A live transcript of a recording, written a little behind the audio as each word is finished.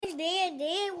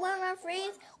then one of my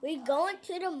friends, we going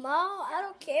to the mall. I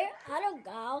don't care. I don't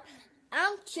go.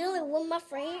 I'm chilling with my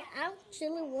friend. I'm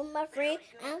chilling with my friend.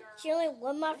 I'm chilling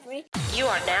with my friend. You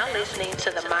are now listening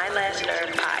to the My Last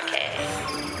Nerd podcast.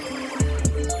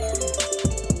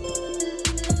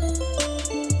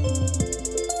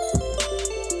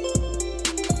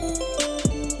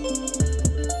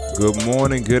 Good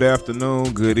morning, good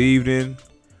afternoon, good evening.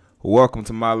 Welcome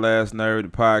to My Last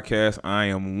Nerd podcast. I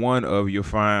am one of your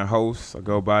fine hosts. I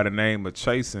go by the name of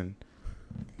Chasen.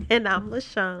 And I'm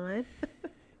LaShawn.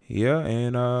 Yeah,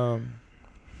 and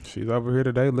she's over here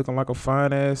today looking like a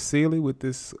fine-ass Sealy with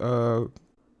this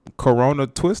Corona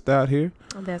twist out here.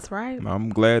 That's right. I'm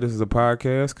glad this is a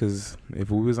podcast because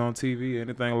if we was on TV or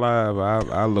anything live,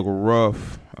 I look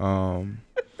rough.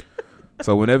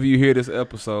 So whenever you hear this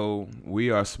episode, we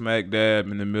are smack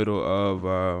dab in the middle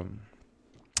of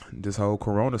this whole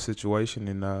Corona situation,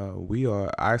 and we are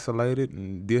isolated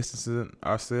and distancing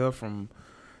ourselves from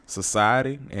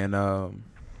society. And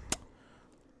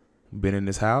been in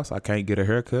this house. I can't get a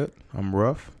haircut. I'm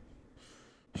rough.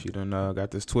 She done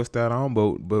got this twist out on,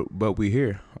 but we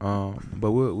here.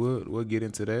 But we'll get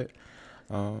into that.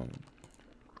 Oh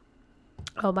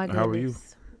my goodness. How are you?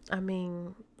 I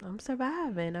mean, I'm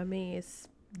surviving. I mean, it's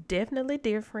definitely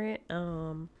different.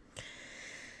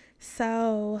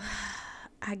 So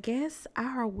I guess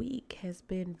our week has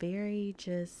been very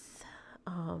just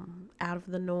out of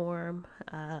the norm.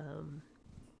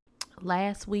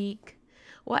 Last week,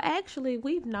 well, actually,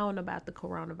 we've known about the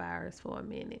coronavirus for a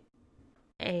minute.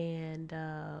 And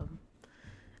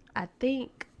I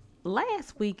think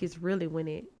last week is really when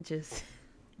it just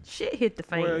shit hit the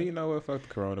fan. Well, you know what? Fuck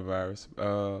the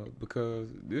coronavirus. Because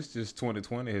this just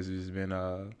 2020 has just been,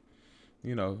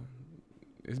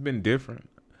 it's been different.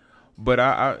 But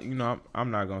I'm not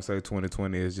gonna say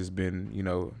 2020 has just been,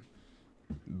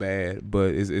 bad.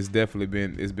 But it's definitely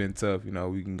been tough.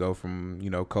 We can go from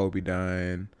Kobe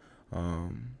dying.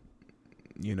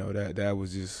 That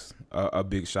was just a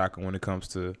big shocker when it comes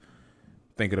to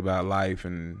thinking about life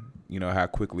and how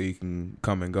quickly it can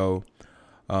come and go.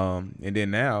 And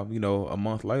then now, a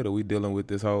month later, we dealing with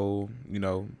this whole,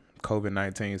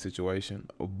 COVID-19 situation.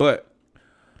 But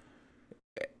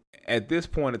at this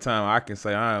point in time, I can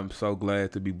say I am so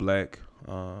glad to be black,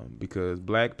 because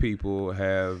black people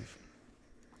have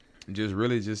just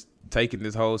really just taken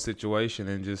this whole situation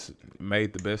and just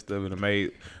made the best of it and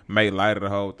made light of the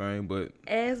whole thing. But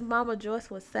as Mama Joyce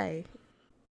would say,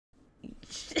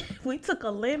 we took a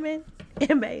lemon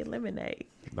and made lemonade.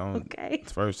 Okay.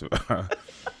 First of all,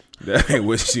 that ain't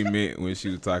what she meant when she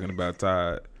was talking about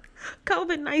Todd.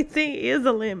 COVID-19 is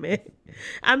a lemon.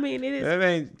 I mean, it is. That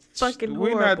ain't fucking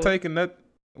horrible.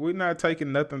 We're not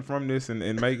taking nothing from this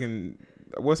and making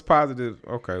what's positive.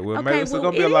 Okay, well, maybe it's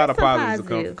gonna be a lot of positives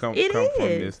to come from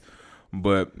this.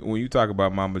 But when you talk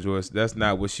about Mama Joyce, that's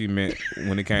not what she meant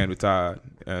when it came to Todd.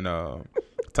 And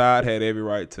Todd had every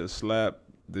right to slap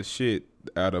the shit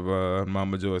out of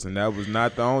Mama Joyce, and that was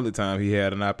not the only time he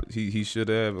had he should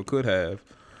have or could have,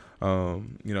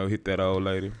 hit that old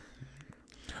lady.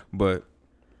 But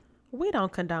we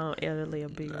don't condone elderly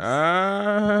abuse. We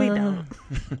don't.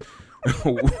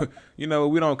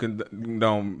 We don't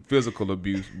condone physical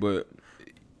abuse, but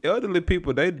elderly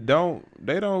people they don't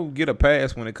get a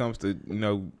pass when it comes to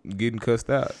getting cussed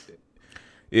out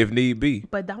if need be.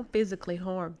 But don't physically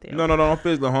harm them. No, don't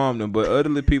physically harm them. But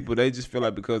elderly people, they just feel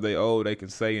like because they old, they can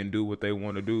say and do what they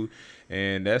want to do,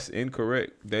 and that's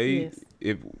incorrect.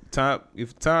 If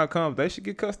time comes, they should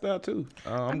get cussed out too.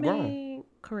 I'm grown.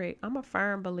 Correct. I'm a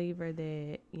firm believer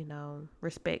that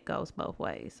respect goes both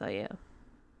ways. So yeah,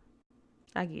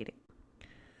 I get it.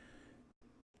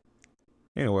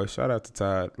 Anyway, shout out to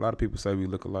Todd. A lot of people say we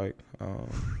look alike.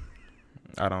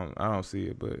 I don't see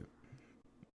it, but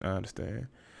I understand.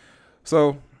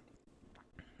 So,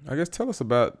 I guess tell us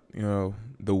about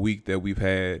the week that we've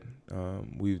had.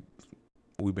 We've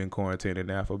been quarantining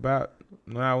now for about.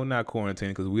 No, we're not quarantining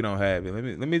because we don't have it.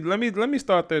 Let me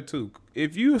start there too.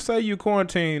 If you say you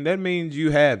quarantine, that means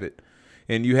you have it,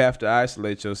 and you have to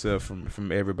isolate yourself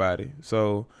from everybody.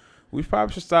 So we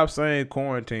probably should stop saying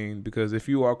quarantine, because if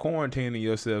you are quarantining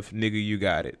yourself, nigga, you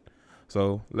got it.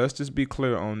 So let's just be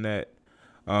clear on that.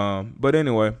 But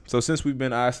anyway, so since we've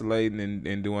been isolating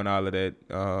and doing all of that,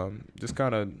 just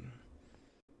kind of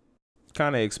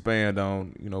expand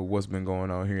on what's been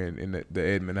going on here in the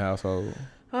Edmond household.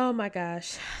 Oh my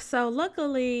gosh. So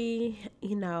luckily,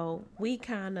 we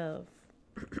kind of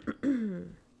we're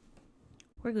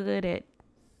good at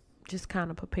just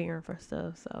kind of preparing for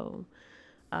stuff. So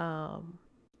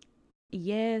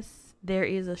yes, there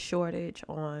is a shortage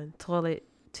on toilet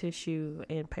tissue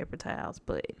and paper towels,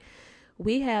 but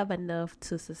we have enough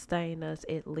to sustain us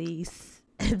at least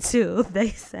until they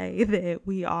say that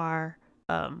we are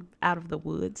out of the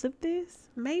woods of this,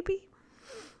 maybe.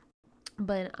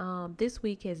 But this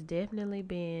week has definitely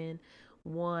been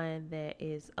one that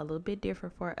is a little bit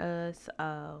different for us.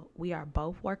 We are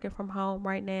both working from home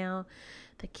right now.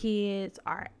 The kids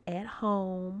are at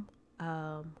home.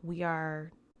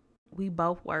 We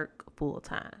both work full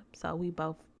time, so we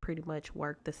both pretty much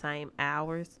work the same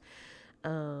hours.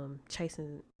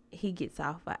 He gets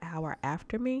off an hour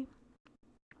after me,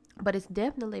 but it's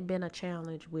definitely been a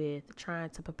challenge with trying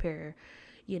to prepare,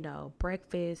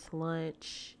 breakfast,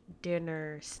 lunch,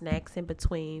 dinner, snacks in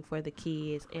between for the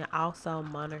kids, and also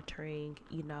monitoring,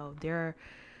 their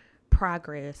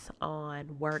progress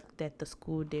on work that the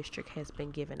school district has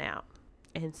been giving out.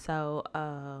 And so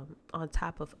on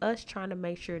top of us trying to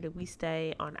make sure that we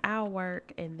stay on our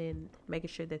work and then making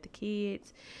sure that the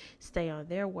kids stay on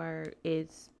their work,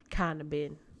 it's kind of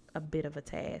been a bit of a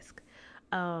task.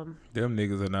 Them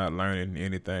niggas are not learning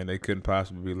anything. They couldn't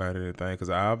possibly be learning anything because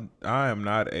I am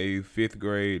not a 5th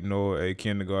grade nor a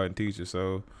kindergarten teacher,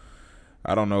 so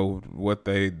I don't know what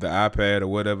the iPad or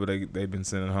whatever they've been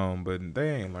sending home, but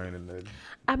they ain't learning that.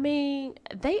 I mean,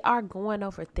 they are going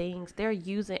over things. They're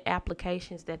using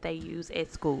applications that they use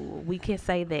at school. We can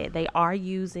say that they are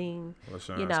using,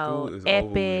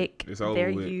 Epic. It's over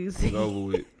they're with. using. It's over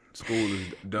with. School is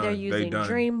done. They're using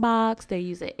Dreambox. They're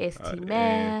using ST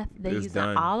Math. They're using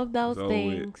all of those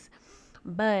things.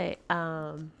 But,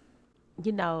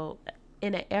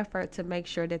 in an effort to make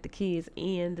sure that the kids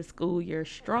end the school year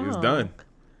strong. It's done.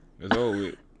 It's over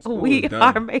with. We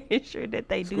are making sure that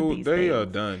they do these things. They are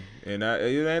done. And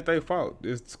it ain't their fault.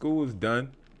 School is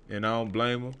done, and I don't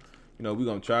blame them. We're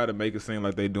going to try to make it seem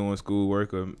like they doing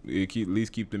schoolwork or at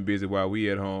least keep them busy while we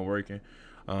at home working.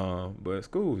 But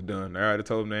school's done. I already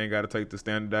told them they ain't got to take the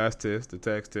standardized test, the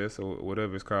tax test, or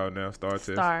whatever it's called now, STAR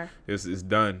test. It's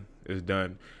done. It's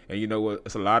done. And you know what?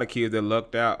 It's a lot of kids that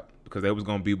lucked out because they was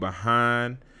going to be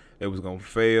behind, they was going to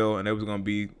fail, and they was going to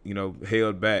be,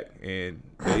 held back. And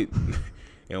they,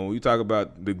 and when we talk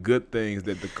about the good things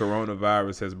that the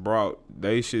coronavirus has brought,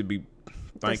 they should be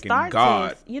thanking God.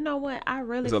 Test, you know what? I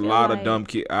really There's a lot of dumb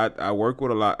kids. I work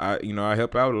with a lot. I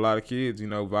help out with a lot of kids.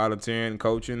 Volunteering,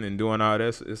 coaching, and doing all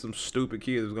that. It's some stupid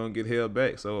kids that's gonna get held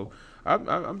back. So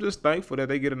I'm just thankful that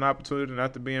they get an opportunity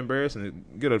not to be embarrassed and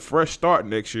get a fresh start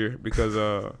next year because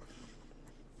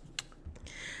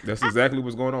that's exactly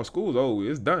what's going on. School's over.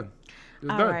 It's done.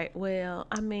 It's all done. right. Well,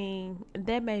 I mean,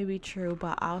 that may be true,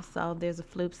 but also there's a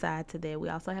flip side to that. We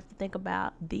also have to think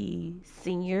about the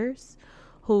seniors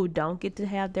who don't get to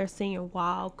have their senior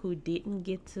walk, who didn't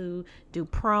get to do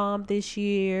prom this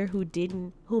year, who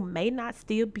may not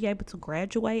still be able to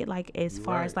graduate, as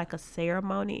far as a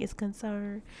ceremony is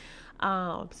concerned.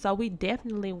 So we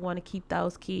definitely want to keep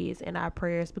those kids in our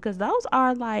prayers because those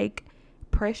are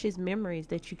precious memories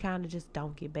that you kind of just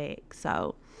don't get back.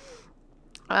 So,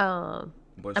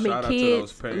 but shout out to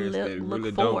those parents that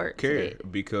really don't care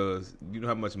because you know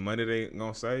how much money they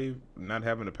gonna save not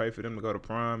having to pay for them to go to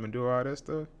prom and do all that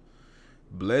stuff.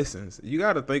 Blessings. You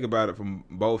got to think about it from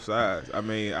both sides. I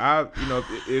mean,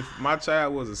 if my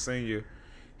child was a senior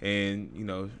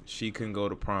and she couldn't go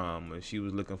to prom and she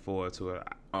was looking forward to it,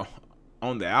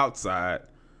 on the outside,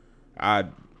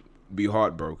 I'd be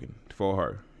heartbroken for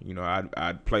her.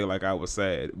 I'd play like I was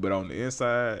sad, but on the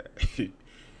inside.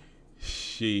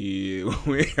 Shit,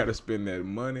 we ain't gotta spend that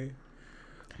money.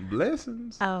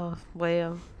 Blessings. Oh,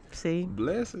 well, see.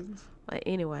 Blessings. But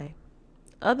anyway,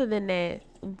 other than that,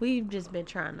 we've just been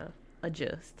trying to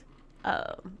adjust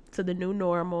to the new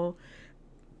normal.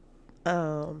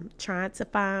 Trying to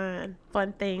find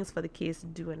fun things for the kids to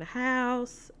do in the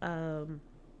house.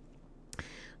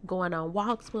 Going on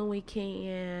walks when we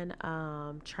can.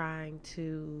 Trying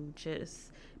to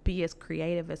just be as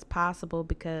creative as possible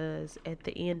because at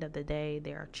the end of the day,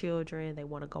 there are children. They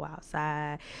want to go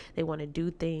outside. They want to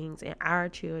do things. And our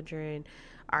children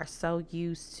are so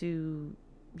used to,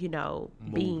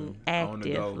 being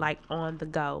active, on the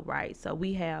go, right? So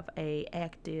we have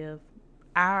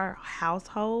our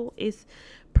household is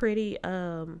pretty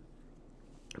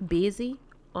busy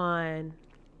on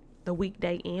the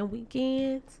weekday and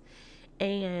weekends.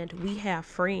 And we have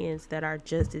friends that are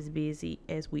just as busy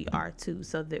as we are too.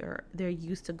 So they're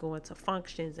used to going to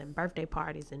functions and birthday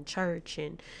parties and church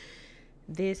and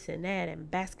this and that and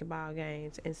basketball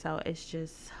games. And so it's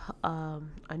just a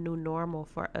new normal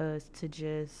for us to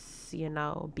just,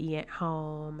 be at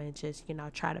home and just,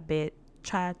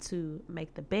 try to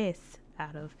make the best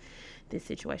out of this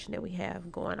situation that we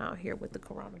have going on here with the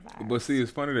coronavirus. But see,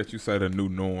 it's funny that you say the new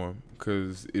norm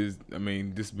because this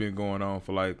has been going on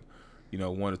for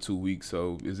 1 or 2 weeks.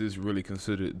 So is this really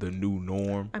considered the new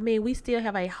norm? I mean, we still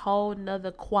have a whole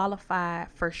nother qualified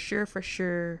for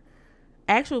sure.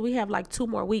 Actually, we have like 2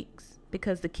 more weeks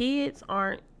because the kids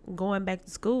aren't going back to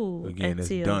school Again,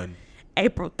 until that's done.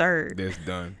 April 3rd. That's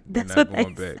done. That's They're not what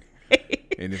going they back. say.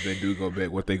 And if they do go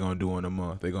back, what they gonna do in a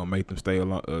month? They gonna make them stay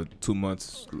 2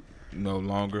 months, no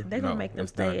longer. They're going to make them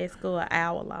that's done. stay at school an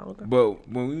hour longer. But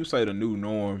when you say the new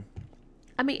norm,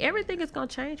 I mean, everything is going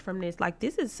to change from this. Like,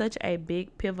 this is such a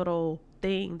big pivotal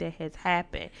thing that has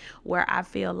happened where I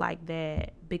feel like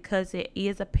that because it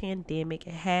is a pandemic,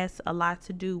 it has a lot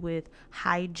to do with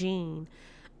hygiene.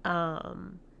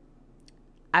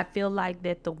 I feel like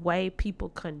that the way people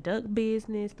conduct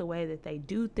business, the way that they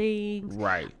do things,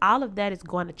 right? all of that is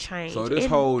going to change. So this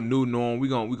whole new norm, we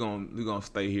gonna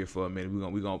stay here for a minute.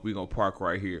 We gonna park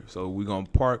right here. So we gonna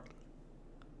park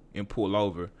and pull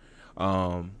over.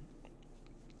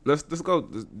 Let's go.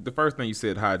 The first thing you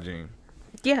said, hygiene.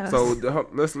 Yeah. So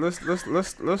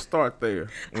let's start there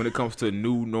when it comes to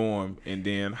new norm and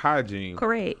then hygiene.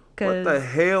 Correct. What the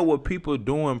hell were people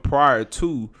doing prior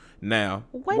to now?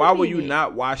 Why were you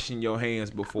not washing your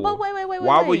hands before? But wait.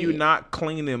 Why were you not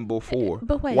cleaning before?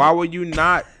 But wait. Why were you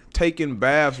not taking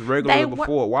baths regularly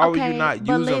before? Why were you not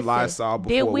using Lysol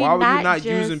before? Why were you not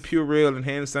using Purell and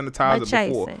hand sanitizer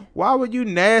before? Why were you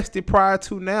nasty prior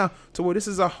to now to where this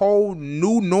is a whole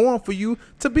new norm for you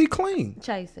to be clean?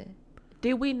 Jason,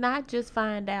 did we not just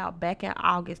find out back in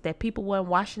August that people weren't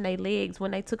washing their legs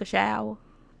when they took a shower?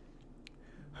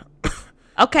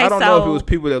 Okay, I don't know if it was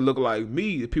people that look like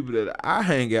me, the people that I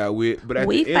hang out with, but at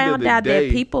the end of the day, we found out that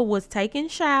people was taking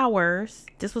showers.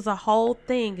 This was a whole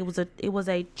thing. It was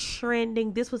a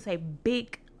trending. This was a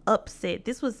big upset.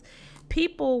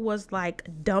 People was like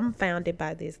dumbfounded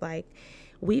by this. Like,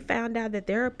 we found out that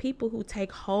there are people who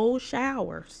take whole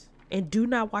showers and do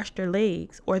not wash their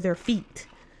legs or their feet.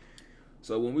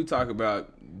 So when we talk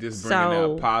about this bringing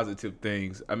out positive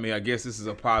things, I mean, I guess this is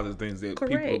a positive thing that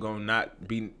people are going to not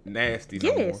be nasty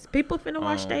no more. Yes, people finna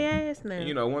wash their ass now.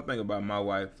 You know, one thing about my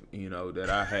wife, that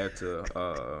I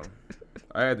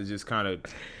had to just kind of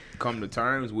come to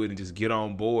terms with and just get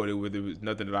on board with. There was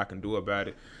nothing that I can do about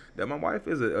it. That my wife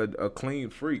is a clean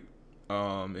freak.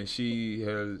 And she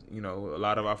has, a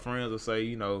lot of our friends will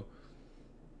say,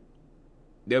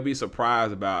 they'll be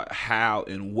surprised about how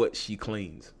and what she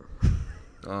cleans.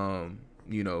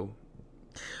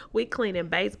 We cleaning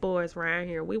baseboards around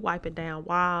here. We wiping down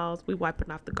walls. We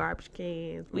wiping off the garbage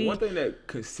cans. One thing that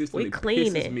consistently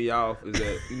pisses me off is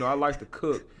that, I like to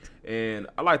cook and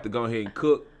I like to go ahead and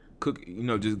cook,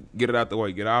 just get it out the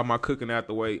way, get all my cooking out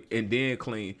the way and then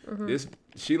clean. Mm-hmm.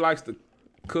 She likes to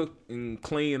cook and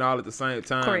clean all at the same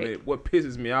time. Correct. And what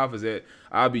pisses me off is that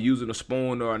I'll be using a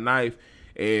spoon or a knife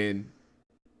and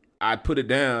I put it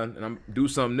down and I'm do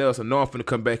something else. I know I'm finna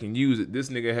come back and use it. This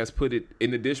nigga has put it in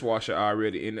the dishwasher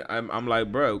already, and I'm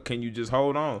like, bro, can you just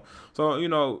hold on?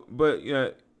 So but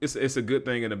it's a good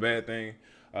thing and a bad thing,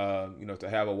 to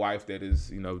have a wife that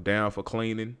is down for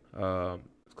cleaning. Cause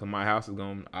my house is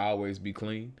gonna always be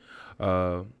clean,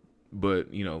 but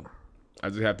I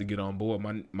just have to get on board.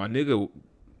 My nigga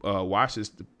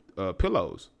washes the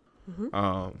pillows.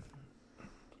 Mm-hmm.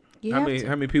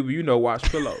 How many people wash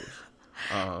pillows?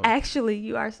 Actually,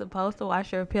 you are supposed to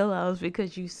wash your pillows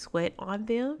because you sweat on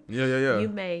them. Yeah. You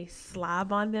may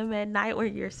slob on them at night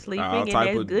when you're sleeping and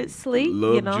there's good sleep.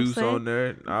 Love juice on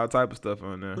there, all type of stuff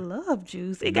on there. Love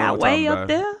juice. It got way up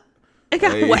there. It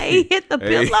got way hit the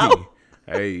pillow.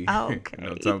 Hey. Okay. You know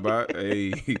what I'm talking about?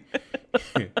 Hey.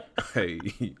 Hey,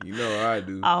 you know what I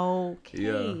do. Okay.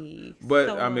 Yeah.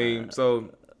 But so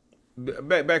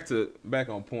back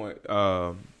on point.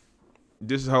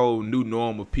 This whole new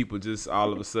norm of people just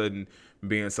all of a sudden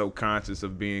being so conscious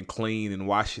of being clean and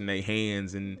washing their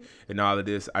hands and all of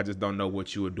this. I just don't know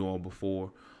what you were doing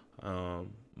before.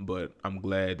 But I'm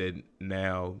glad that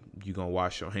now you're going to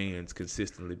wash your hands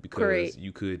consistently because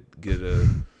you could get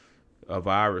a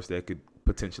virus that could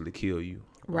potentially kill you.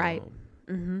 Right.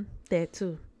 That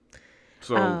too.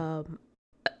 So,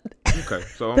 okay,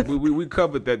 so we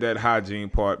covered that hygiene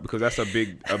part because that's a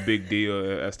big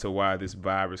deal as to why this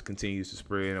virus continues to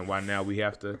spread and why now we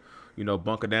have to,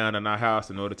 bunker down in our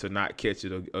house in order to not catch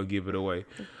it or give it away.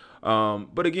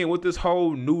 But again, with this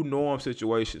whole new norm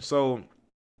situation, so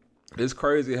it's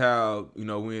crazy how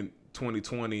we're in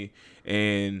 2020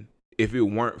 and if it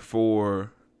weren't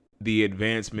for the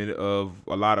advancement of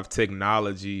a lot of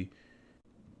technology,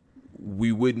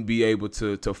 we wouldn't be able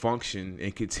to function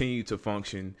and continue to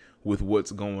function with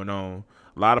what's going on.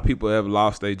 A lot of people have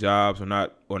lost their jobs or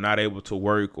not able to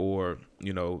work or,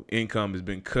 income has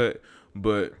been cut.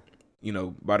 But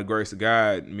by the grace of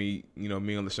God, me and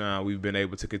LaShawn, we've been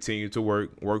able to continue to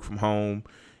work from home,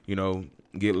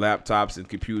 get laptops and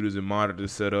computers and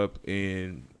monitors set up,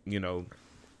 and,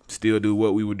 still do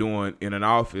what we were doing in an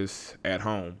office at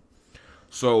home.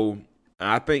 So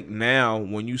I think now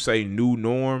when you say new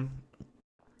norm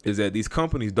is that these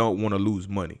companies don't want to lose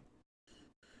money.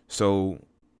 So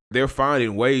they're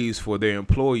finding ways for their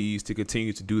employees to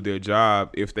continue to do their job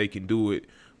if they can do it,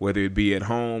 whether it be at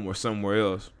home or somewhere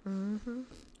else. Mm-hmm.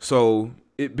 So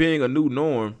it being a new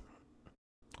norm,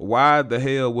 why the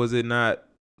hell was it not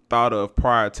thought of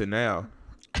prior to now?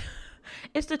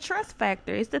 It's the trust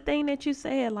factor. It's the thing that you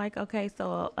said, like, okay,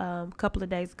 so a couple of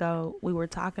days ago, we were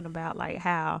talking about like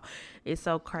how it's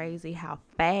so crazy how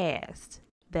fast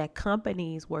that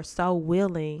companies were so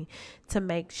willing to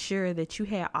make sure that you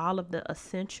had all of the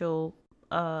essential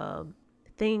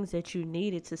things that you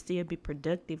needed to still be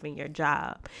productive in your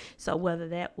job. So whether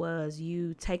that was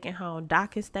you taking home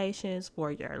docking stations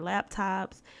for your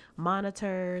laptops,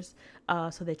 monitors,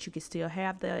 so that you could still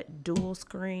have the dual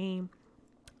screen,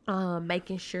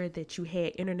 making sure that you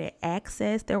had internet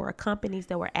access. There were companies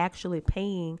that were actually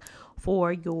paying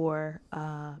for your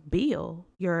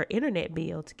your internet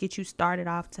bill to get you started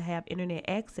off to have internet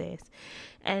access.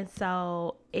 And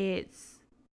so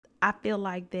I feel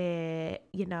like that,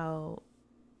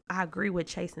 I agree with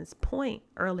Chasen's point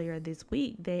earlier this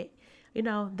week that,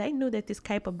 they knew that this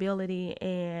capability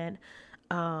and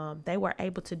they were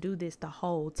able to do this the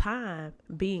whole time,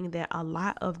 being that a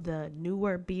lot of the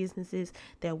newer businesses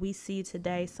that we see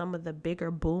today, some of the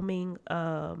bigger booming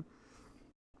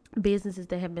businesses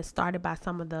that have been started by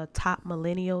some of the top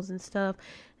millennials and stuff,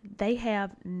 they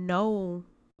have no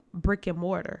brick and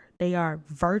mortar. They are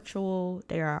virtual,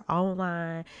 they are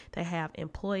online, they have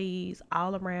employees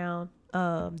all around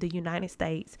the United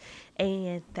States,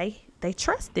 and they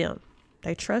trust them.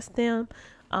 They trust them.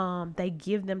 They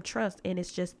give them trust, and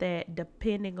it's just that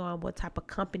depending on what type of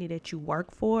company that you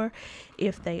work for,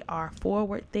 if they are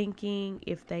forward thinking,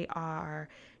 if they are,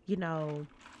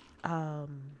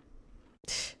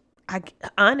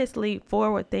 honestly,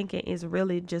 forward thinking is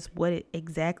really just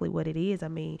exactly what it is. I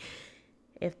mean,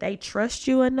 if they trust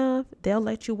you enough, they'll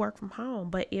let you work from home.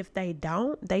 But if they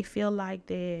don't, they feel like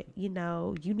that,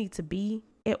 you need to be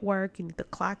at work, you need to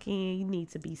clock in, you need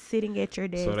to be sitting at your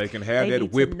desk. So they can have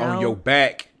that whip on your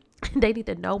back. They need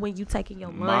to know when you taking your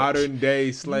lunch. Modern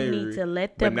day slavery. You need to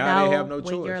let them know they have no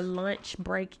when choice. Your lunch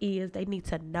break is. They need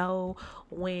to know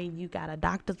when you got a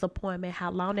doctor's appointment,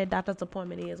 how long that doctor's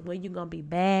appointment is, when you're going to be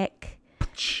back.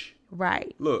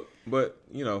 Right. Look, but,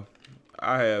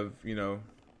 I have,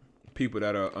 people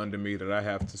that are under me that I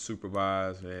have to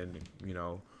supervise, and,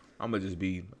 I'm going to just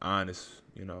be honest,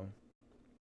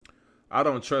 I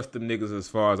don't trust them niggas as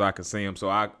far as I can see them. So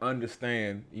I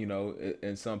understand,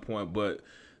 at some point, but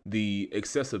the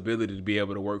accessibility to be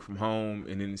able to work from home,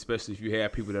 and then especially if you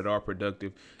have people that are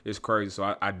productive, is crazy.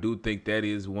 So I do think that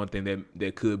is one thing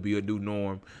that could be a new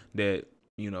norm that,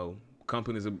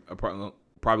 companies are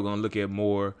probably going to look at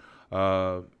more,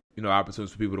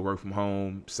 opportunities for people to work from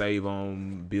home, save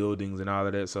on buildings and all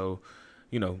of that. So,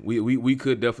 we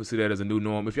could definitely see that as a new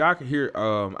norm. If y'all can hear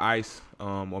ice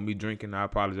or me drinking, I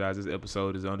apologize. This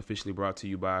episode is unofficially brought to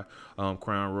you by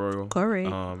Crown Royal, Correct.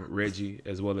 Reggie,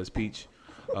 as well as Peach.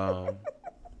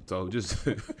 So just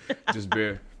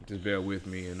bear with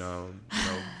me, and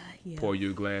yeah. Pour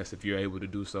you a glass if you're able to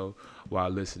do so while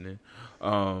listening.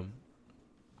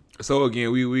 So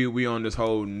again, we on this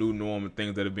whole new norm of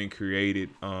things that have been created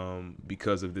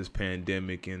because of this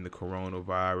pandemic and the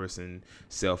coronavirus and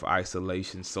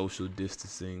self-isolation, social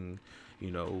distancing,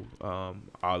 all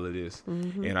of this.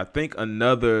 Mm-hmm. And I think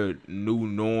another new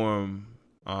norm,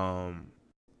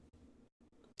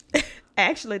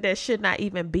 actually, that should not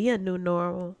even be a new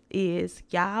normal, is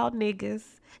y'all niggas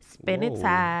spending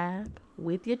time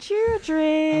with your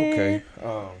children. Okay.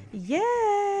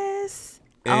 Yes.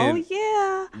 And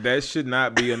yeah. That should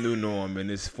not be a new norm, and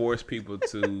it's forced people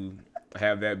to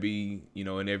have that be,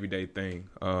 an everyday thing.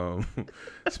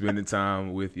 Spending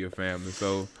time with your family.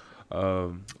 So,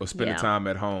 or spending time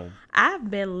at home. I've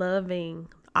been loving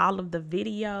all of the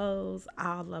videos,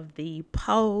 all of the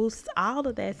posts, all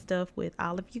of that stuff with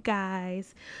all of you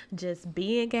guys, just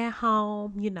being at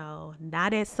home,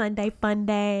 not at Sunday Fun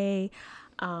Day.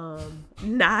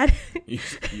 Not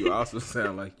you also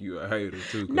sound like you're a hater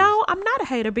too. No, I'm not a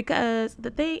hater, because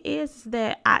the thing is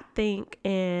that I think,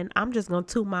 and I'm just gonna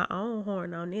toot my own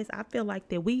horn on this, I feel like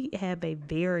that we have a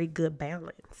very good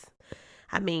balance.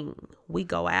 I mean, we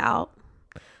go out,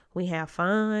 we have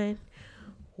fun,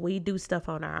 we do stuff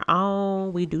on our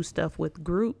own. We do stuff with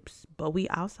groups, but we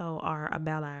also are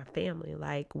about our family.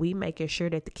 Like, we making sure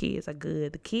that the kids are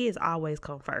good. The kids always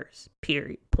come first,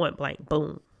 period, point blank,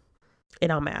 boom. It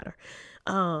don't matter.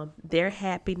 Their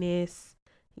happiness,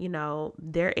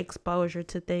 their exposure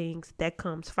to things, that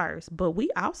comes first. But we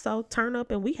also turn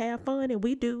up and we have fun and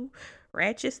we do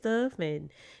ratchet stuff and,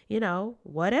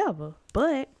 whatever.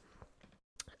 But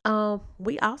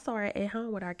we also are at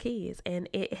home with our kids, and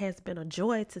it has been a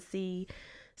joy to see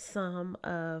some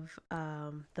of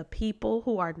the people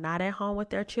who are not at home with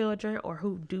their children or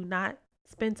who do not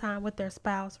spend time with their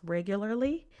spouse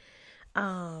regularly.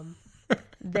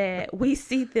 That we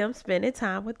see them spending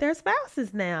time with their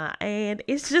spouses now, and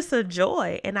it's just a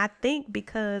joy. And I think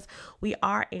because we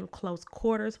are in close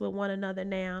quarters with one another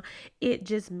now, it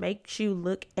just makes you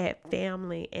look at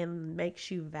family and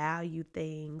makes you value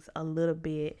things a little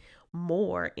bit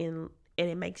more, and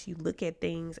it makes you look at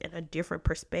things in a different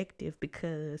perspective,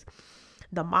 because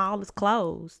the mall is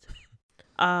closed,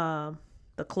 the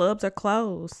clubs are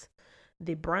closed,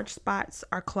 the brunch spots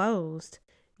are closed.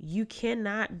 You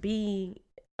cannot be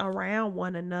around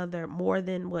one another more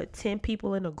than 10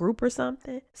 people in a group or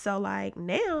something. So like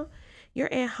now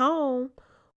you're at home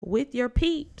with your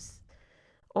peeps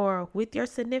or with your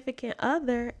significant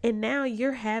other, and now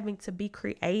you're having to be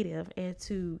creative and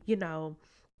to,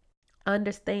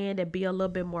 understand and be a little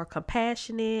bit more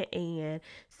compassionate and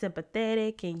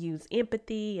sympathetic and use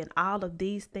empathy and all of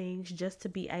these things, just to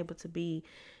be able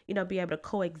to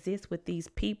coexist with these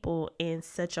people in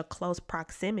such a close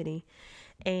proximity.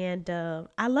 And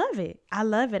I love it.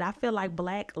 I feel like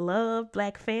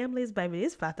Black families, baby,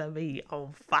 it's about to be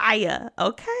on fire.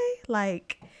 Okay,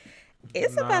 like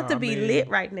it's about to be lit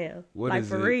right now. What like is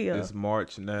for it? real. It's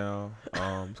March now.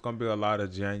 It's gonna be a lot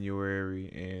of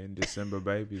January and December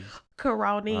babies.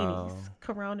 Corona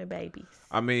babies.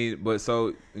 I mean, but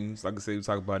so like I said, we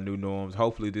talk about new norms.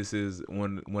 Hopefully, this is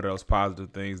one of those positive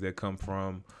things that come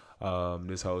from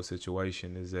this whole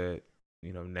situation. Is that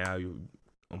now you're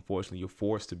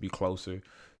forced to be closer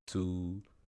to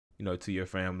to your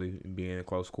family and being in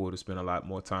close quarters, spend a lot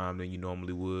more time than you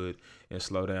normally would, and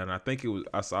slow down. I think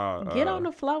I saw get on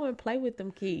the floor and play with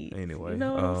them kids. Anyway, you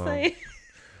know what I'm saying?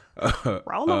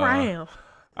 Roll around.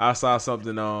 I saw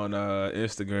something on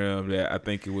Instagram that I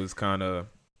think it was kind of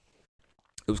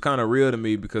real to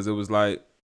me, because it was like,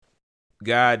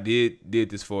 God did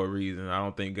this for a reason. I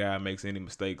don't think God makes any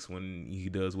mistakes when he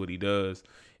does what he does,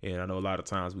 and I know a lot of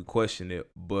times we question it,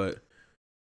 but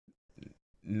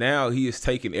now he is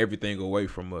taking everything away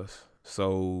from us.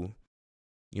 So,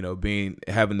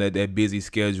 having that busy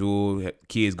schedule,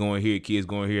 kids going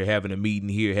here, having a meeting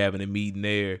here, having a meeting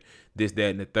there, this, that,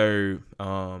 and the third.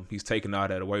 He's taking all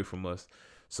that away from us.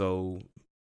 So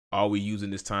are we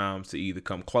using this time to either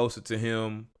come closer to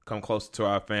him, come closer to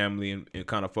our family, and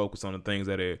kind of focus on the things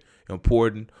that are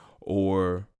important,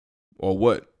 or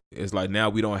what? It's like now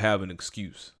we don't have an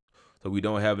excuse. So we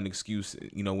don't have an excuse,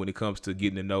 when it comes to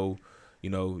getting to know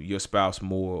your spouse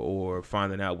more, or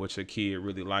finding out what your kid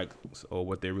really likes or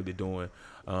what they're really doing.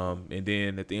 And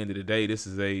then at the end of the day, this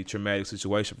is a traumatic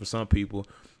situation for some people.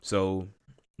 So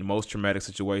the most traumatic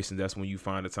situations, that's when you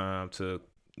find the time to,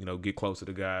 get closer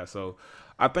to God. So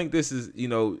I think this is,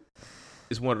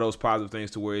 it's one of those positive things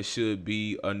to where it should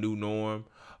be a new norm.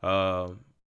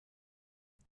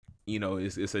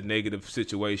 It's a negative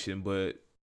situation, but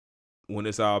when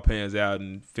this all pans out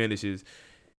and finishes,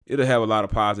 it'll have a lot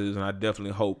of positives, and I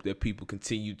definitely hope that people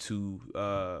continue to,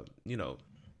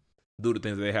 do the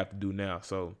things that they have to do now.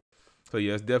 So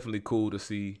yeah, it's definitely cool to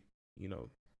see, a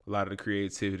lot of the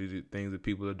creativity, the things that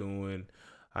people are doing.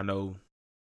 I know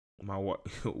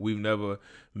we've never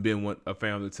been a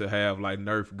family to have like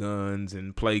Nerf guns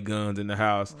and play guns in the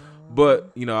house,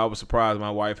 but I was surprised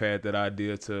my wife had that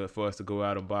idea for us to go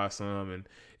out and buy some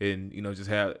and just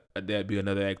have that be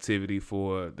another activity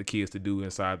for the kids to do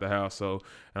inside the house. So,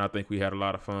 and I think we had a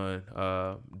lot of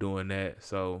fun doing that.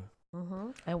 So,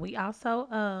 and we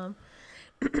also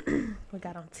we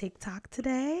got on TikTok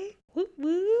today. Whoop,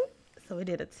 whoop. So we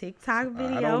did a TikTok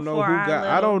video.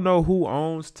 I don't know who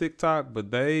owns TikTok, but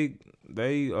they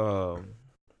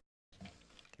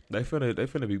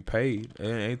finna be paid.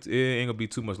 It ain't gonna be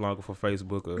too much longer for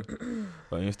Facebook or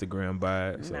Instagram buy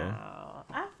it. So. No,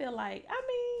 I feel like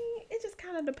it just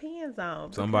kind of depends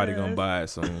on somebody gonna buy it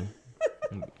soon.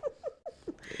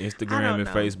 Instagram and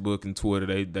Facebook and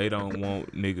Twitter, they don't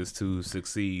want niggas to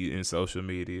succeed in social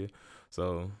media.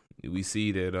 So we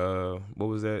see that what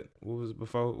was it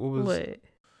before?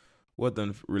 What What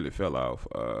done really fell off?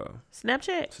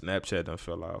 Snapchat. Snapchat done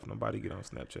fell off. Nobody get on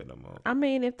Snapchat no more. I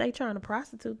mean, if they trying to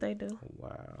prostitute, they do.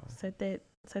 Wow. Set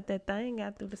that thing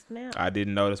out through the snap. I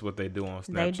didn't notice what they do on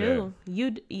Snapchat.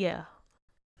 They do.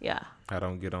 Yeah. I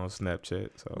don't get on Snapchat,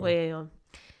 so. Well,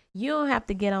 you don't have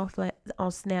to get on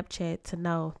Snapchat to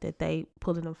know that they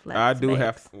pulling them flaps. I do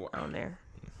have on there.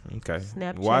 Okay.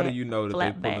 Snapchat. Why do you know that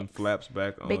they pulling flapbacks. flaps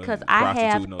back on? Because I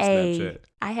have on Snapchat?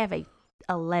 I have a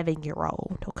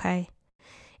 11-year-old. Okay,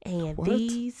 and What?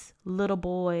 these little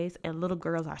boys and little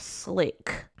girls are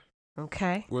slick.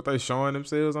 Okay, What they showing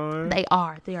themselves on there?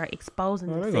 They are exposing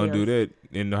Well, they themselves. gonna do that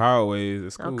in the hallways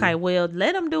at school. Okay, well,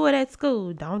 let them do it at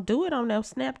school. Don't do it on their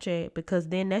Snapchat because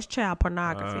then that's child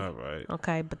pornography. All right.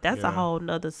 Okay, but that's a Yeah. whole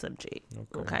nother subject.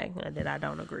 Okay. Okay, that I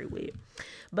don't agree with.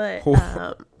 But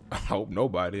I hope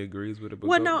nobody agrees with it. But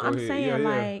well, go I'm ahead. saying Yeah.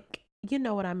 like you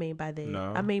know what I mean by that.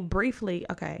 No. I mean briefly.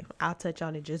 Okay, I'll touch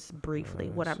on it just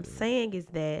briefly. What I'm saying is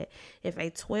that if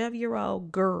a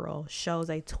 12-year-old girl shows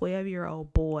a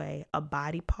 12-year-old boy a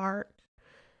body part,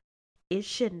 it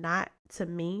should not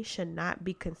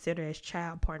be considered as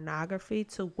child pornography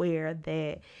to where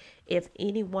that if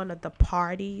any one of the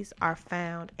parties are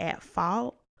found at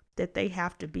fault, that they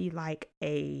have to be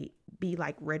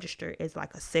registered as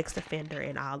like a sex offender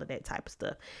and all of that type of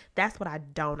stuff. That's what I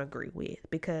don't agree with,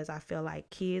 because I feel like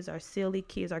kids are silly.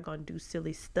 Kids are going to do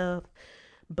silly stuff,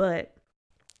 but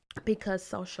because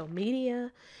social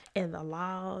media and the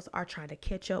laws are trying to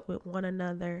catch up with one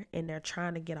another and they're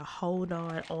trying to get a hold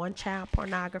on child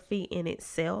pornography in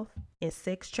itself and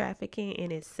sex trafficking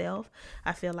in itself,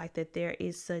 I feel like that there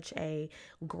is such a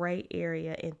gray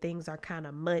area and things are kind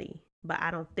of muddy. But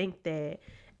I don't think that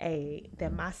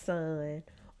my son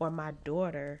or my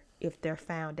daughter, if they're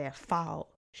found at fault,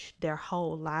 their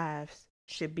whole lives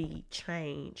should be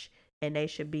changed and they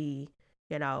should be,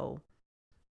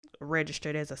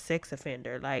 registered as a sex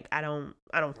offender. Like I don't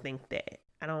think that.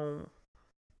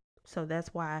 So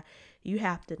that's why you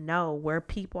have to know where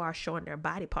people are showing their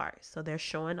body parts. So they're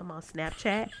showing them on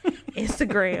Snapchat,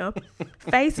 Instagram,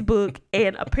 Facebook,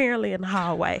 and apparently in the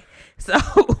hallway. So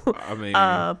I mean,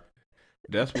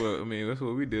 that's what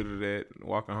we did with that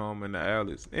walking home in the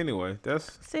alleys. Anyway,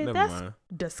 that's mind.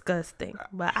 Disgusting.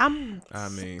 But I'm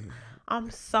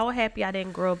so happy I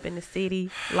didn't grow up in the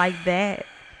city like that.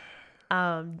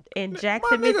 In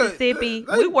Jackson, Mississippi,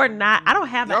 we were not. I don't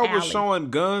have an alley. Y'all was showing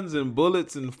guns and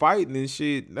bullets and fighting and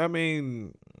shit. I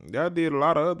mean, y'all did a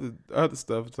lot of other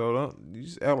stuff. So you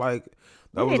just act like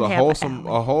that was a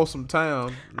wholesome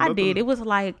town. I did. It was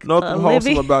like nothing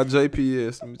wholesome about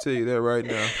JPS. Let me tell you that right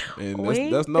now. And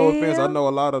that's no offense. I know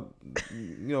a lot of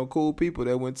cool people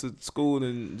that went to school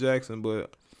in Jackson,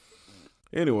 but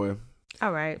anyway.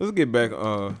 All right. Let's get back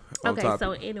on topic.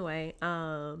 So anyway,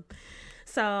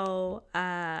 So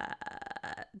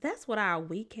that's what our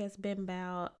week has been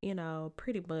about,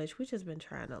 pretty much. We just been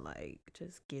trying to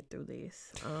just get through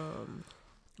this.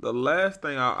 The last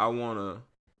thing I want to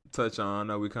touch on,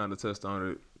 I know we kind of touched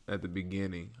on it at the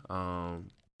beginning,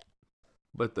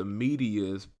 but the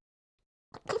media is,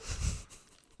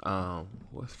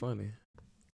 what's funny?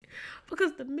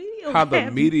 Because the media, how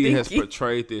the media has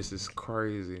portrayed this is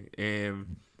crazy,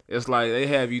 and it's like they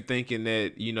have you thinking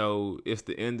that, it's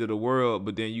the end of the world,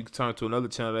 but then you turn to another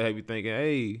channel, they have you thinking,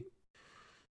 hey,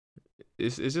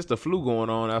 it's just a flu going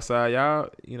on outside, y'all,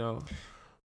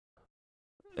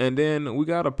 And then we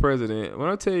got a president. When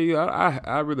I tell you,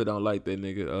 I really don't like that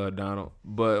nigga, Donald.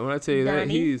 But when I tell you that,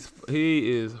 he is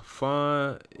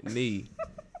funny.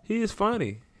 He is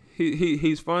funny.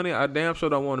 He's funny. I damn sure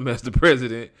don't want him as the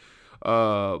president.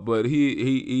 But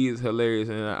he is hilarious,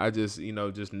 and I just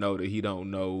just know that he don't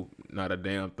know not a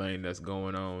damn thing that's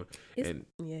going on.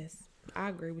 Yes, I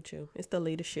agree with you. It's the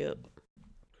leadership.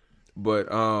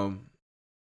 But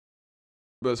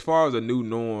as far as a new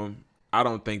norm, I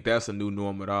don't think that's a new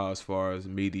norm at all. As far as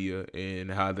media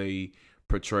and how they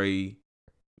portray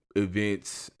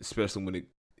events, especially when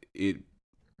it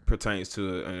pertains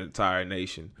to an entire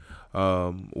nation.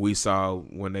 We saw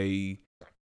when they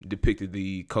depicted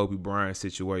the Kobe Bryant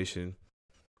situation,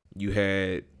 you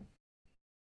had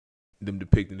them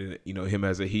depicting him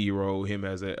as a hero, him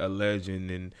as a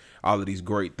legend, and all of these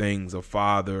great things, a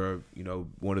father,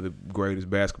 one of the greatest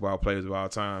basketball players of all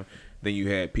time. Then you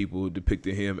had people who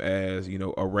depicted him as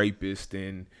a rapist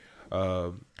and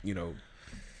all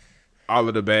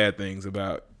of the bad things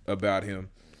about him.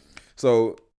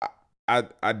 So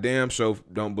I damn sure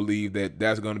don't believe that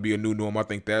that's going to be a new norm. I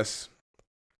think that's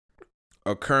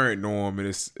a current norm, and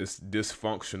it's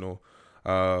dysfunctional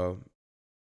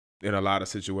in a lot of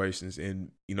situations.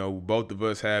 And both of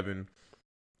us having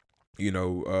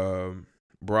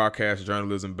broadcast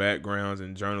journalism backgrounds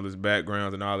and journalist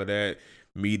backgrounds and all of that,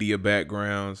 media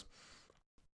backgrounds.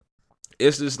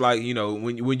 It's just like, you know,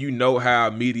 when you know how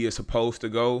media is supposed to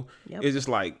go, it's just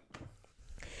like,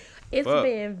 it's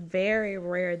been very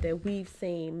rare that we've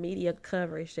seen media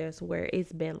coverage that's where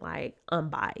it's been like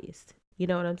unbiased. You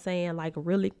know what I'm saying? Like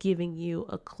really giving you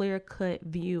a clear cut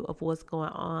view of what's going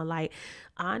on. Like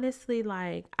honestly,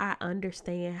 like I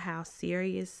understand how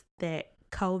serious that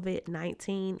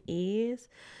COVID-19 is.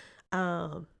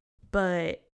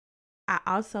 But I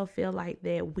also feel like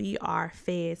that we are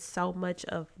fed so much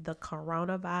of the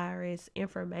coronavirus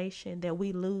information that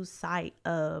we lose sight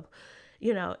of,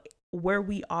 you know, where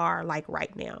we are like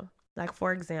right now. Like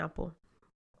for example,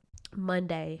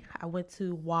 Monday, I went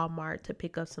to Walmart to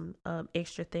pick up some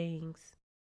extra things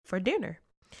for dinner.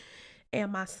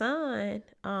 And my son,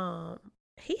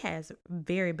 he has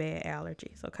very bad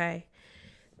allergies, okay?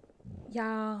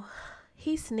 Y'all,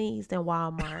 he sneezed in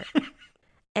Walmart.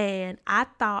 And I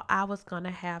thought I was going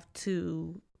to have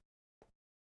to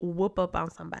whoop up on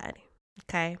somebody,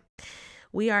 okay?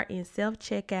 We are in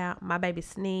self-checkout. My baby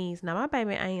sneezed. Now, my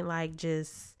baby ain't like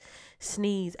just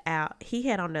sneeze out. He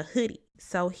had on the hoodie.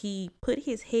 So he put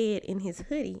his head in his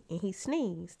hoodie and he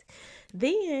sneezed.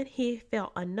 Then he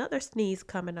felt another sneeze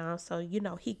coming on. So, you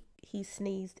know, he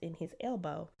sneezed in his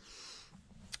elbow.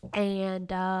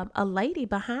 And a lady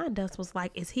behind us was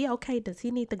like, is he okay? Does he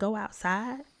need to go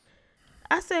outside?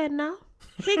 I said, no,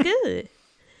 he good.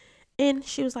 And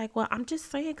she was like, well, I'm just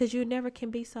saying because you never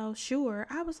can be so sure.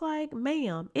 I was like,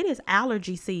 ma'am, it is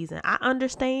allergy season. I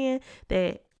understand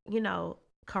that, you know,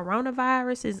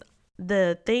 coronavirus is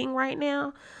the thing right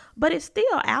now, but it's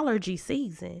still allergy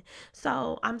season.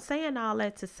 So I'm saying all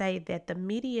that to say that the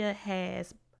media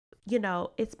has, you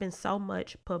know, it's been so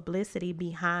much publicity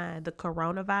behind the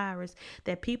coronavirus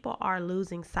that people are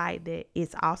losing sight that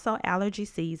it's also allergy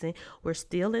season. We're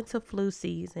still into flu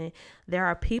season. There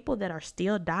are people that are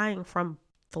still dying from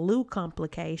flu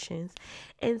complications.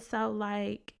 And so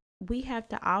like, we have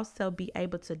to also be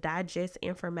able to digest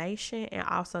information and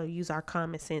also use our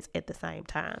common sense at the same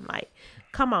time. Like,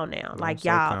 come on now. Like,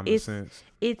 y'all,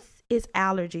 it's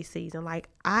allergy season. Like,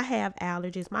 I have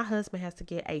allergies. My husband has to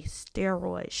get a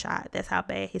steroid shot. That's how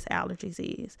bad his allergies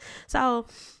is. So,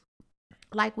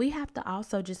 like, we have to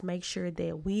also just make sure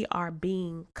that we are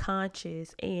being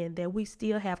conscious and that we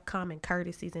still have common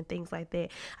courtesies and things like that.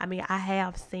 I mean, I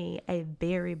have seen a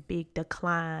very big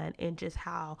decline in just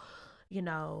how, you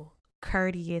know,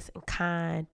 courteous and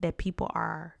kind that people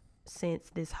are since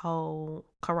this whole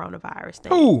coronavirus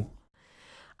thing. Ooh.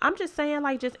 I'm just saying,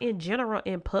 like, just in general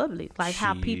in public, like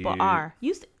how people are.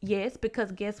 Yes,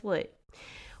 because guess what?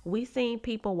 We seen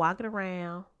people walking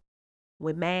around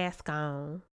with masks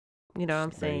on. You know what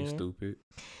I'm saying? Stupid.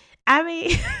 I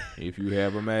mean, if you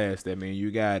have a mask, that means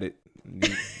you got it.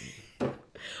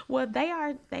 Well,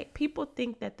 people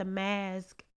think that the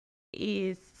mask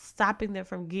is stopping them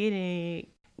from getting,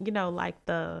 you know, like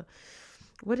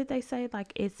what did they say?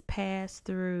 Like it's passed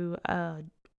through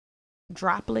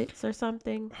droplets or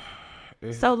something.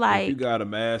 So like, if you got a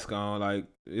mask on, like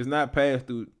it's not passed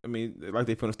through. I mean, like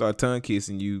they finna start tongue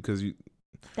kissing you because you.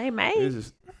 They may.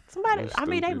 Somebody. I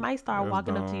mean, they might start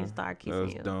walking up to you and start kissing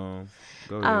you. That's dumb.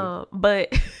 Go ahead.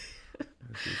 But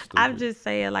I'm just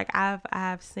saying, like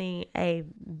I've seen a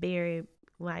very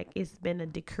like it's been a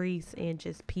decrease in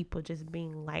just people just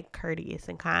being like courteous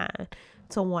and kind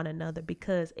to one another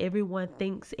because everyone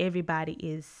thinks everybody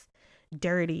is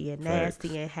dirty and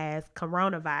nasty and has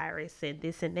coronavirus and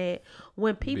this and that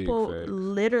when people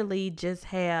literally just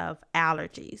have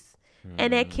allergies.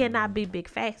 And that cannot be big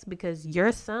facts because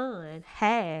your son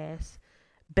has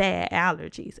bad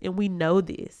allergies. And we know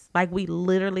this. Like we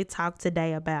literally talked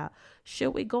today about should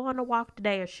we go on a walk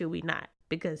today or should we not?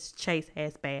 Because Chase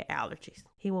has bad allergies.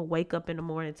 He will wake up in the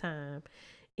morning time.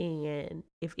 And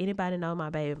if anybody know my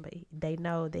baby, they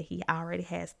know that he already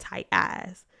has tight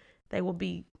eyes. They will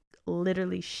be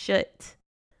literally shut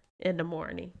in the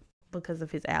morning because of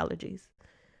his allergies.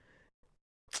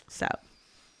 So,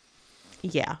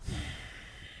 yeah.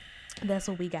 That's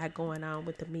what we got going on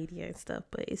with the media and stuff.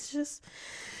 But it's just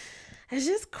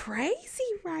crazy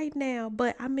right now.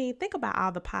 But I mean, think about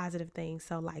all the positive things.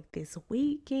 So like this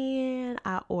weekend,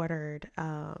 I ordered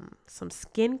some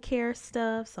skincare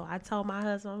stuff. So I told my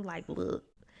husband, I'm like, look,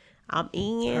 I'm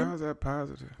in. How's that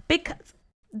positive? Because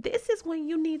this is when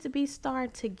you need to be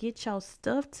starting to get your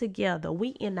stuff together. We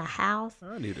in the house.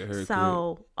 I need a haircut.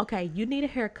 So, okay, you need a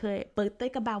haircut. But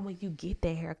think about when you get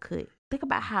that haircut. Think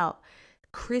about how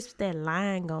crisp that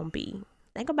line gonna be.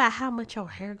 Think about how much your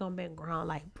hair gonna be grown.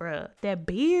 Like, bruh, that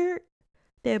beard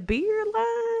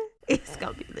line, It's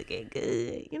gonna be looking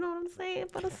good. You know what I'm saying?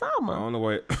 For the The summer.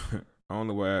 only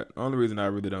reason I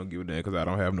really don't give a damn because I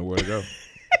don't have nowhere to go.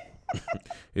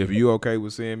 If you okay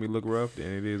with seeing me look rough,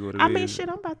 then it is what it is. I mean, shit,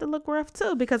 I'm about to look rough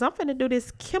too because I'm finna do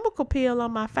this chemical peel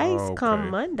on my face come Okay.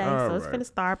 Monday. All So it's right. finna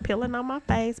start peeling on my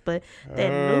face. But that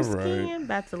new All skin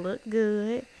about to look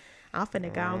good. I'm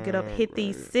finna go and get up, hit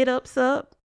these Alright. sit-ups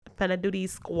up. Finna do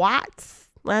these squats.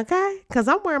 Okay? Because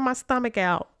I'm wearing my stomach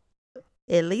out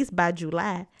at least by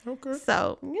July. Okay.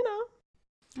 So, you know,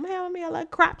 I'm having me a little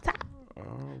crop top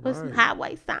All with some right. high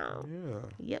waist on.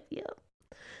 Yeah. Yep.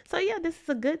 So yeah, this is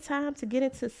a good time to get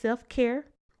into self-care.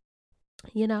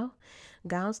 You know,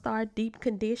 go and start deep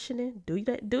conditioning. Do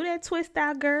that twist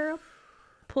out, girl.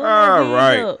 Pull that All wig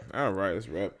right. up. All right. Let's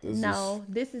wrap this. No,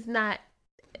 this is not.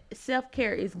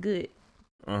 Self-care is good.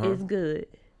 Uh-huh. It's good.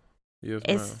 Yes,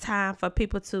 It's ma'am. time for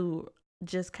people to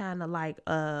just kind of like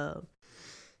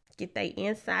get their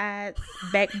insides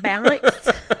back balanced.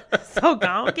 So go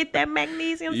on, get that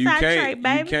magnesium citrate,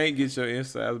 baby. You can't get your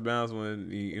insides balanced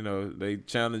when you know they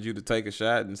challenge you to take a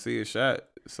shot and see a shot.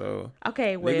 So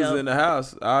Okay, niggas well, in the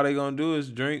house, all they gonna do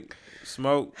is drink,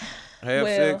 smoke, have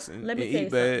sex, and, let me and tell you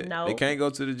eat bad. something. No. They can't go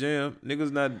to the gym.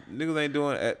 Niggas ain't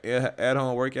doing at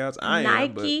home workouts. I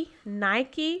am, but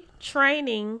Nike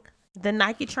training, the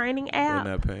Nike training they're app.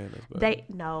 not paying us. Baby.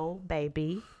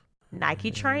 Baby.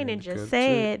 Nike training cut just the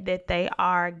said that they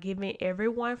are giving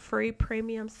everyone free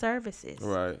premium services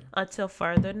Right. until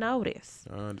further notice.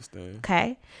 I understand.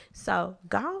 Okay, so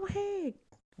go ahead,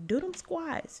 do them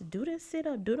squats, do them sit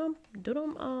up, do them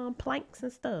planks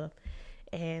and stuff,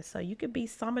 and so you can be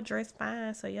summer dress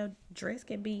fine. So your booty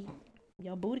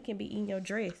can be in your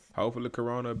dress. Hopefully,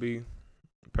 Corona be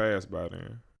passed by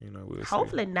then. You know, we'll see.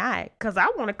 Hopefully not, because I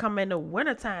want to come in the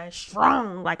wintertime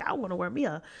strong. Like, I want to wear me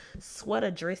a sweater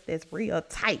dress that's real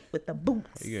tight with the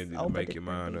boots. You gotta need to over make the your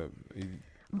mind thing. up. I mean,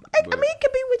 it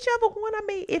could be whichever one. I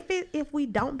mean, if we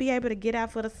don't be able to get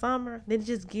out for the summer, then it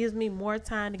just gives me more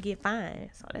time to get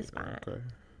fine. So that's fine. Okay.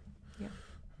 Yeah.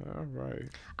 All right.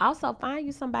 Also, find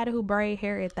you somebody who braid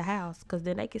hair at the house, because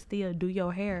then they can still do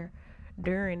your hair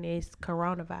during this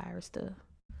coronavirus stuff.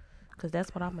 Because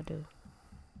that's what I'm going to do.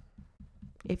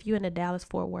 If you in the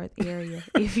Dallas-Fort Worth area,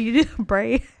 if you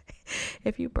braid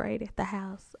at the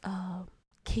house,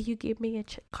 can you give me a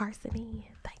Carson in?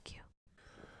 Thank you.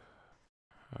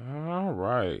 All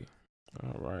right.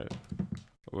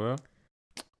 Well,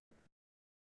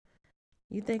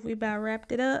 You think we about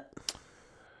wrapped it up?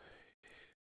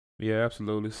 yeah,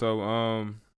 absolutely. So,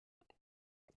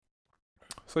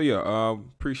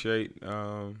 appreciate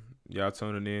y'all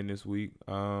tuning in this week.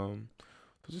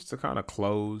 Just to kind of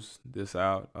close this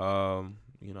out,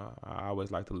 you know, I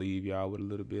always like to leave y'all with a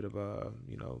little bit of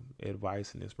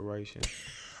advice and inspiration.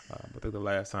 I think the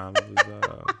last time it was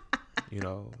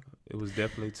it was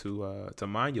definitely to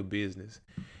mind your business,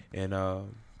 and I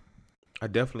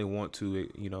definitely want to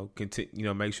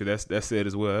continue, make sure that's said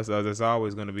as well. That's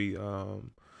always going to be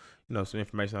some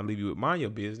information I leave you with. Mind your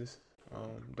business.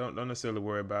 Don't necessarily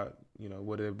worry about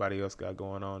what everybody else got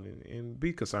going on, and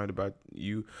be concerned about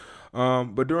you.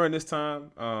 But during this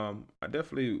time, I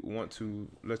definitely want to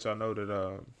let y'all know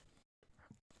that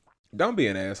don't be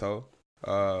an asshole.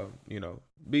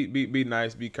 Be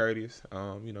nice, be courteous.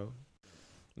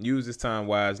 Use this time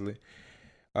wisely.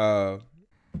 Just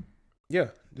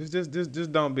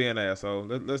don't be an asshole.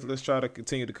 Let's try to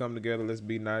continue to come together. Let's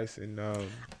be nice and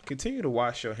continue to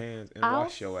wash your hands and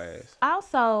wash your ass.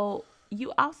 Also,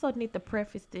 you also need to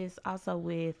preface this also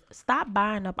with stop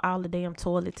buying up all the damn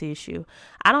toilet tissue.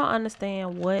 I don't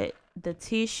understand what the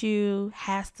tissue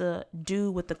has to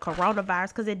do with the coronavirus,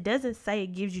 because it doesn't say it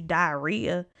gives you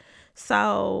diarrhea.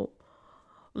 So,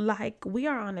 like, we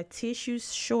are on a tissue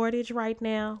shortage right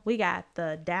now. We got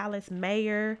the Dallas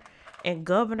mayor and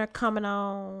governor coming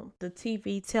on the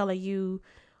TV telling you,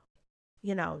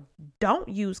 don't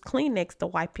use Kleenex to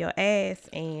wipe your ass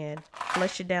and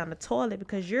flush it down the toilet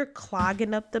because you're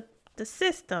clogging up the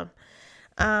system.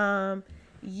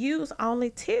 Use only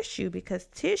tissue, because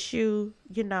tissue,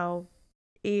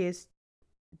 is,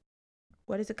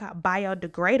 what is it called?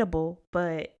 Biodegradable,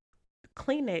 but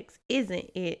Kleenex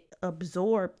isn't. It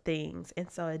absorb things,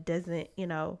 and so it doesn't,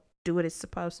 do what it's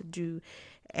supposed to do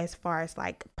as far as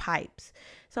like pipes.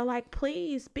 So like,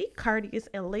 please be courteous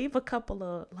and leave a couple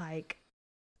of like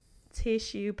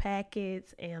tissue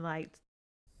packets and like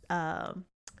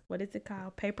what is it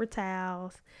called, paper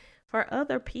towels for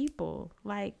other people,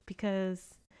 like,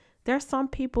 because there's some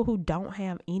people who don't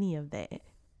have any of that.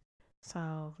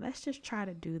 So let's just try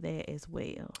to do that as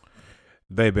well.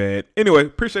 They bad. Anyway,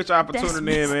 appreciate y'all for That's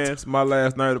tuning in, messed man. It's My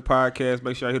Last Nerve, the podcast.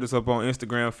 Make sure you hit us up on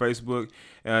Instagram, Facebook,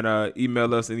 and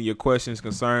email us any of your questions,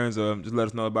 concerns. Just let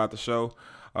us know about the show.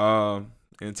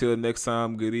 Until next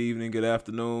time, good evening, good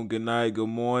afternoon, good night, good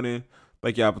morning.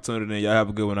 Thank y'all for tuning in. Y'all have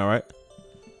a good one, all right?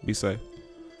 Be safe.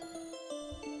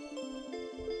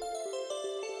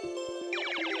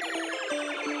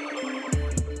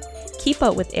 Keep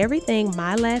up with everything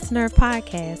My Last Nerve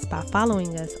Podcast by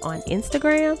following us on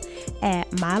Instagram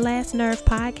at My Last Nerve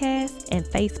Podcast and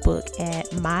Facebook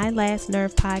at My Last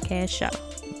Nerve Podcast Show.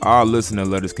 All listener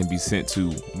letters can be sent to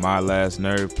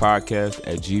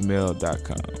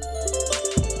mylastnervepodcast@gmail.com.